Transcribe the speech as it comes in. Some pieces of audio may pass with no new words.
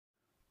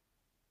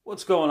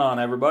What's going on,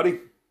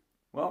 everybody?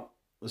 Well,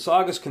 the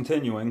saga's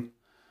continuing.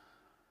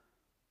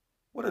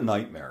 What a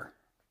nightmare.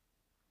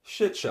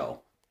 Shit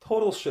show.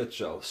 Total shit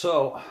show.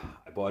 So,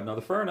 I bought another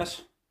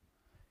furnace.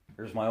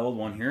 Here's my old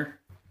one here.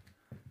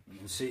 You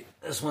can see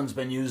this one's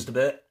been used a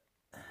bit.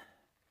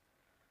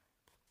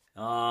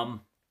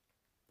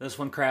 This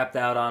one crapped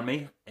out on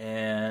me,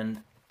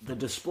 and the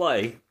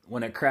display,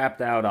 when it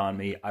crapped out on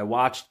me, I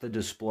watched the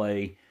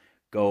display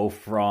go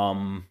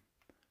from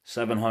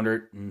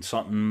 700 and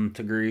something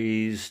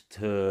degrees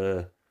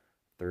to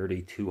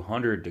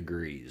 3,200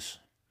 degrees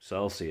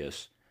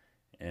Celsius.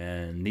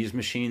 And these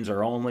machines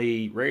are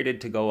only rated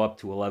to go up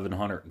to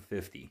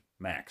 1,150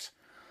 max.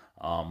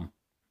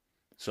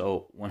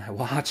 So when I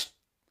watched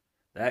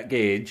that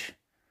gauge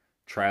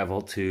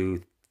travel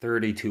to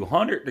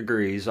 3,200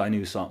 degrees, I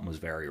knew something was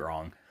very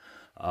wrong.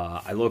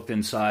 I looked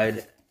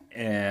inside,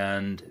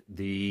 and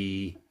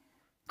the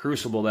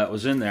crucible that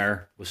was in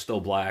there was still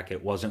black.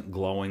 It wasn't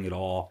glowing at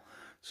all.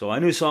 So I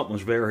knew something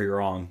was very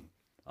wrong.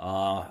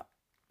 I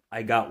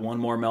got one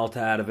more melt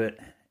out of it,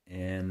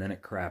 and then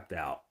it crapped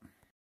out.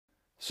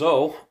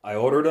 So I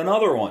ordered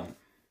another one.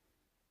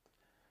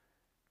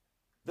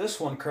 This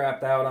one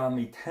crapped out on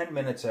me 10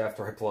 minutes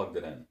after I plugged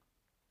it in.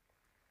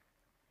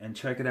 And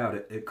check it out.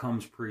 It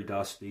comes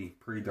pre-dusty,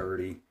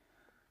 pre-dirty.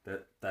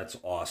 That's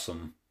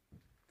awesome.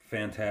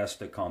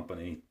 Fantastic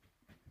company.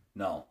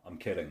 No, I'm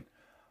kidding.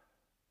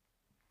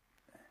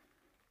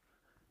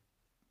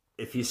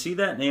 If you see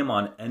that name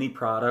on any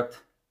product,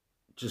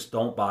 just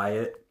don't buy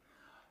it.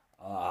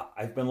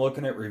 I've been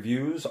looking at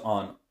reviews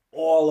on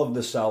all of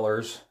the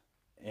sellers,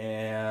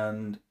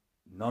 and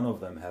none of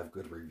them have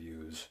good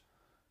reviews.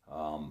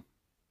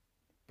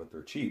 But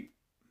they're cheap.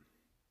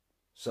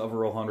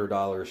 Several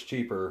 $100s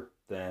cheaper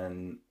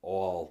than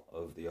all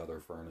of the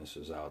other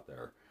furnaces out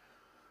there.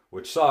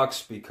 Which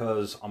sucks,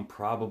 because I'm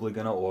probably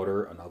going to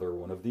order another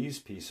one of these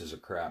pieces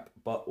of crap.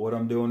 But what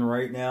I'm doing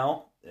right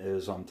now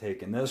is I'm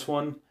taking this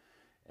one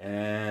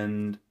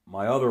and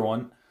my other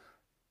one.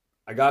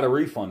 I got a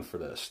refund for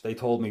this. They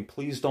told me,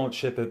 please don't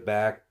ship it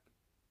back.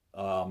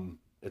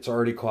 It's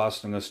already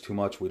costing us too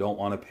much. We don't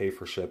want to pay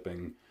for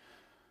shipping.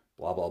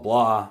 Blah, blah,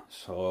 blah.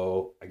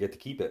 So I get to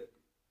keep it.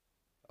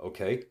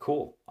 Okay,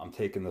 cool. I'm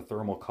taking the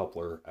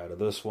thermocoupler out of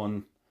this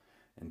one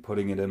and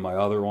putting it in my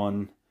other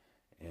one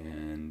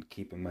and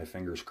keeping my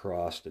fingers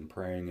crossed and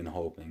praying and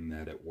hoping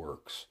that it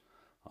works.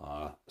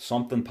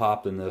 Something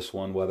popped in this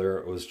one, whether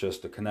it was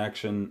just a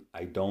connection,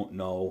 I don't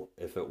know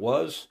if it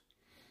was.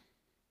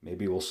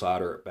 Maybe we'll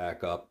solder it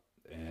back up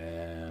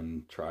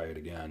and try it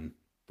again,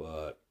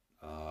 but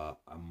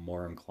I'm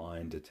more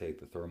inclined to take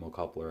the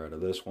thermocoupler out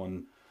of this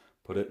one,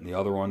 put it in the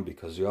other one,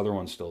 because the other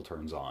one still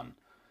turns on.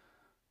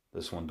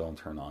 This one don't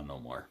turn on no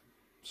more.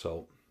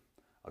 So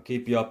I'll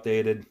keep you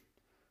updated.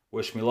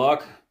 Wish me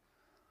luck.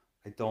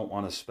 I don't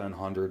want to spend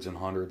hundreds and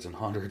hundreds and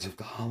hundreds of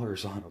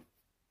dollars on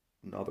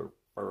another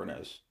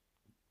furnace.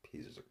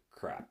 Pieces of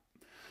crap.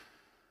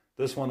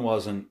 This one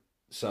wasn't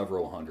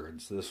several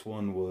hundreds. This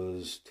one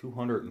was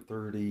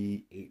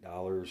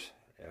 $238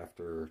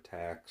 after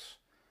tax.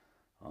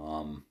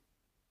 And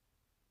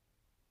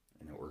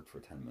it worked for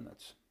 10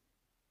 minutes.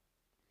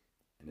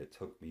 And it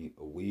took me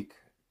a week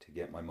to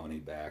get my money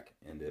back,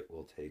 and it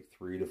will take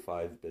 3 to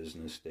 5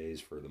 business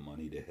days for the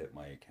money to hit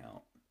my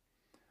account.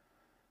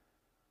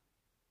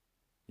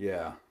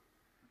 Yeah.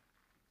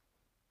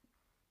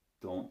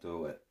 Don't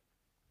do it.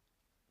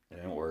 It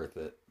ain't worth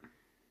it.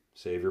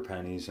 Save your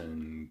pennies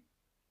and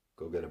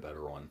go get a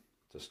better one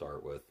to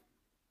start with.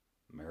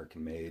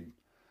 American made.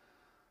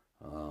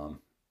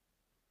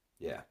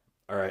 Yeah.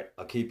 All right.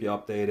 I'll keep you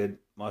updated.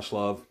 Much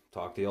love.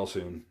 Talk to y'all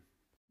soon.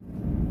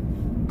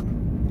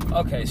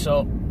 Okay,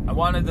 so I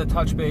wanted to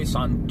touch base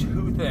on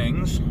two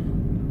things.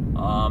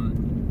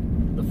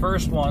 The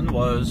first one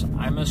was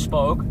I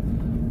misspoke.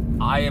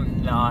 I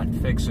am not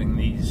fixing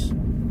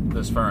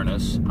this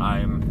furnace.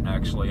 I'm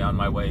actually on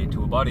my way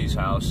to a buddy's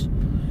house.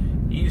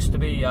 He used to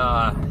be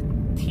a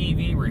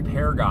TV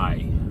repair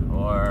guy,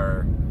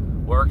 or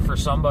worked for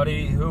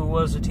somebody who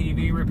was a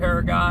TV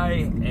repair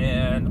guy,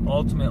 and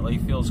ultimately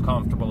feels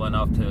comfortable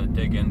enough to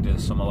dig into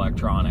some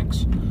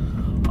electronics.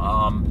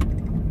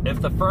 If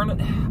the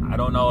furnace, I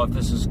don't know if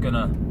this is going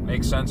to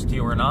make sense to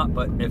you or not,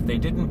 but if they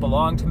didn't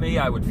belong to me,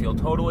 I would feel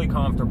totally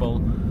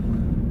comfortable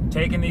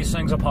taking these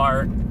things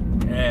apart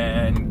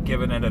and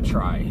giving it a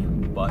try.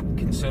 But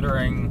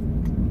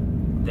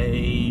considering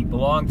they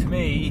belong to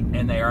me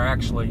and they are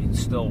actually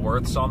still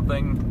worth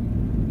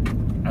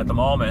something at the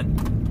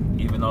moment,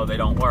 even though they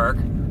don't work,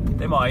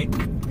 they might.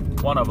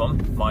 One of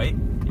them might.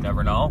 You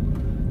never know.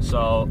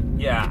 So,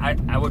 yeah,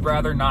 I would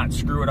rather not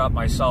screw it up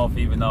myself,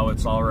 even though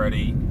it's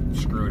already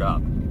screwed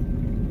up.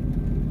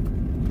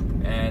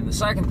 And the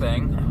second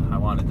thing I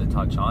wanted to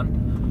touch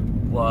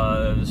on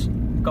was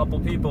a couple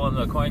people in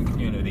the coin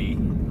community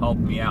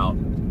helped me out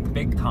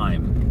big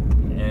time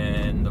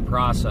in the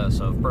process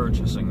of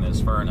purchasing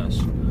this furnace.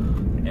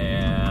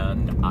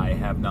 And I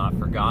have not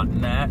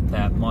forgotten that.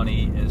 That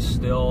money is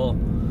still,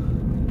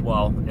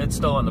 well, it's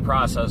still in the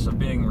process of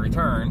being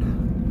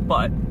returned,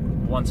 but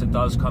once it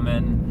does come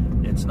in,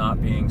 it's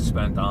not being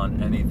spent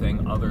on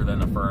anything other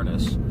than a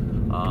furnace.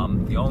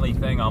 The only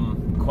thing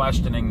I'm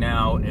questioning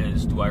now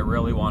is, do I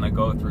really want to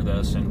go through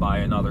this and buy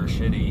another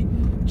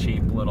shitty,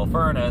 cheap little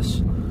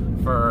furnace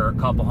for a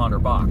couple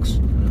 $100?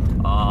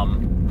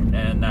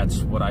 And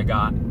that's what I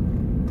got.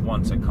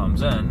 Once it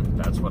comes in,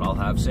 that's what I'll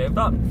have saved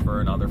up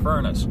for another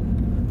furnace.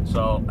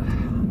 So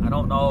I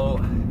don't know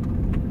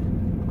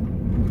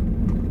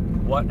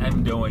what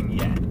I'm doing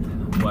yet,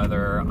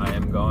 whether I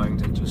am going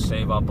to just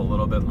save up a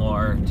little bit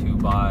more to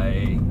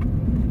buy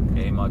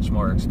a much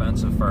more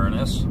expensive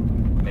furnace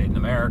made in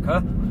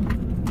America,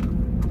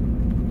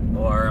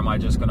 or am I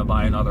just going to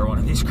buy another one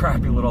of these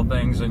crappy little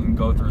things and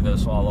go through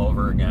this all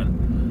over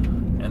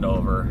again and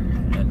over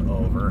and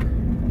over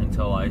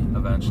until I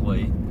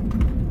eventually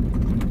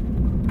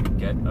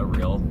get a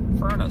real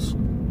furnace.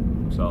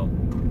 So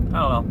I don't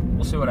know,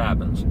 we'll see what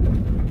happens.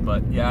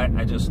 But yeah,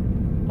 I just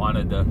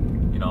wanted to,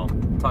 you know,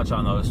 touch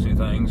on those two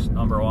things.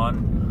 Number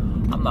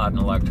one, I'm not an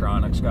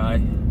electronics guy,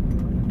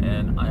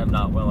 and I am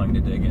not willing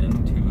to dig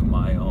into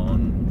my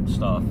own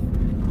stuff.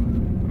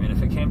 I mean,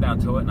 if it came down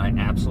to it and I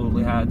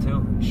absolutely had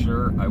to,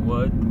 sure, I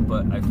would,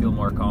 but I feel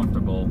more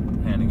comfortable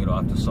handing it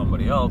off to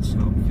somebody else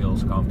who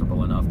feels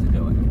comfortable enough to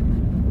do it.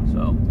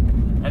 So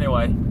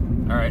anyway,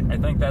 all right, I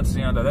think that's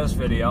the end of this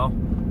video.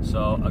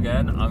 So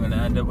again, I'm going to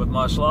end it with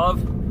much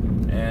love.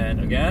 And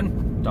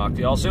again, talk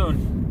to y'all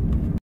soon.